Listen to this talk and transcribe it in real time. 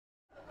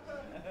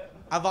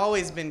I've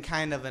always been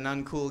kind of an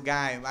uncool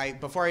guy.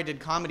 Before I did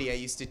comedy, I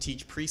used to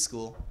teach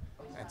preschool.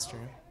 That's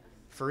true.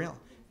 For real.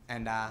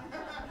 And I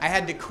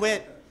had to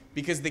quit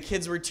because the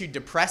kids were too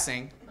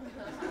depressing.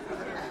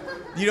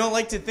 You don't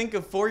like to think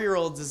of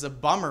 4-year-olds as a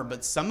bummer,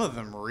 but some of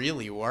them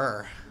really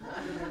were.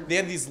 They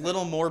had these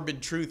little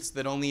morbid truths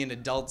that only an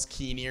adult's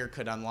keen ear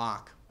could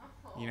unlock.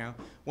 You know?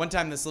 One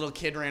time this little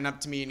kid ran up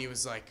to me and he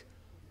was like,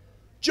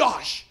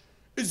 "Josh,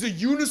 is a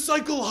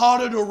unicycle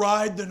harder to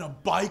ride than a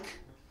bike?"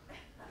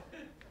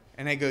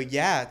 And I go,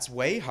 "Yeah, it's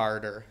way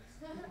harder."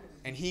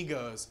 And he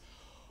goes,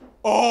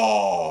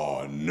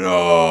 "Oh,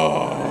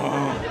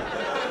 no."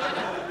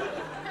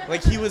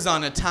 Like he was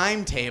on a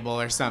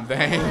timetable or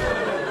something.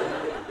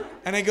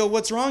 And I go,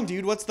 "What's wrong,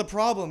 dude? What's the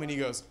problem?" And he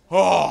goes,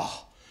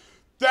 "Oh,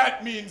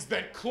 that means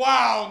that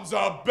clowns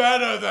are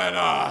better than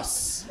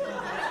us."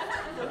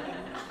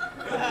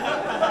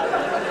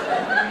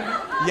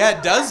 Yeah,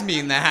 it does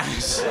mean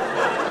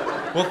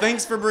that. Well,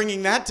 thanks for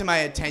bringing that to my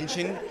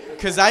attention,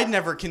 because I'd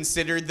never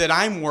considered that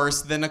I'm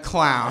worse than a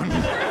clown.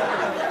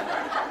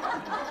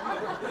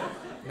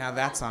 Now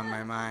that's on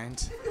my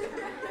mind.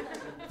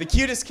 The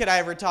cutest kid I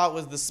ever taught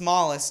was the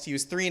smallest. He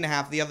was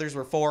 3.5. The others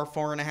were 4,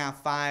 4.5,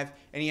 5.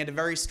 And he had a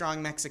very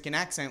strong Mexican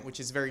accent,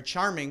 which is very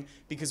charming,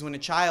 because when a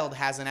child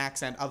has an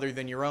accent other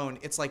than your own,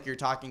 it's like you're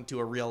talking to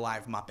a real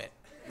live Muppet.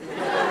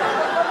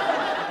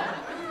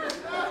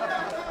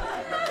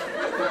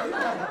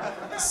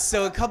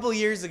 So a couple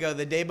years ago,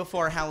 the day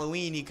before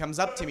Halloween, he comes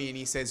up to me and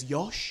he says,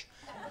 "Yosh?"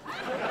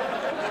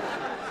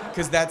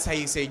 Because that's how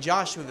you say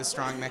Josh with a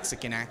strong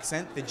Mexican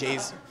accent. The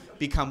J's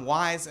become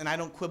Y's, and I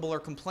don't quibble or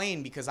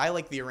complain because I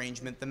like the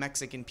arrangement the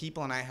Mexican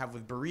people and I have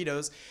with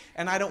burritos,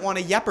 and I don't want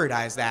to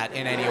jeopardize that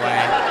in any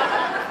way.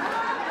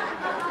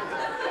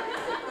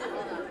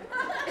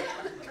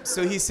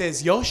 So he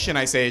says, "Yosh," and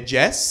I say,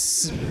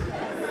 "Yes."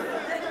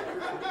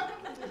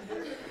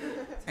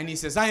 And he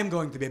says, "I am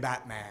going to be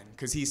Batman,"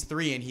 because he's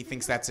 3 and he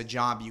thinks that's a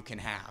job you can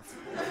have.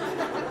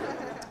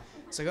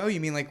 So I go, "Oh, you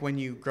mean like when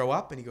you grow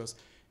up?" And he goes,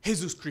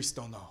 "Jesus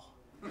Cristo, no.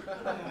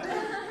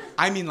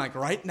 I mean like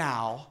right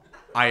now,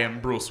 I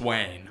am Bruce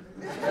Wayne.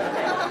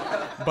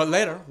 But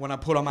later, when I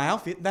put on my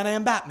outfit, then I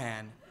am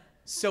Batman."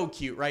 So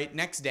cute, right?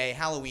 Next day,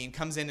 Halloween,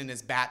 comes in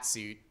his bat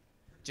suit,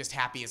 just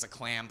happy as a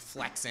clam,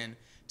 flexing.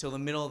 Till the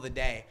middle of the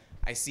day,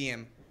 I see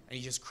him, and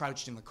he just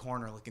crouched in the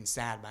corner looking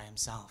sad by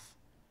himself.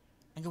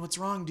 I go, "What's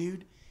wrong,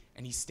 dude?"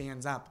 And he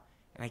stands up,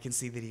 and I can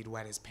see that he'd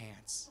wet his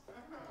pants.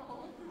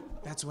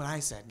 That's what I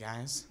said,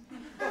 guys.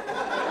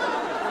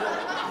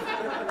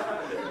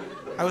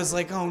 I was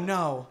like, "Oh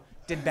no,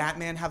 did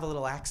Batman have a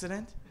little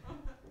accident?"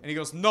 And he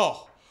goes,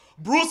 "No,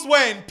 Bruce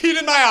Wayne peed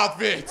in my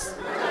outfit."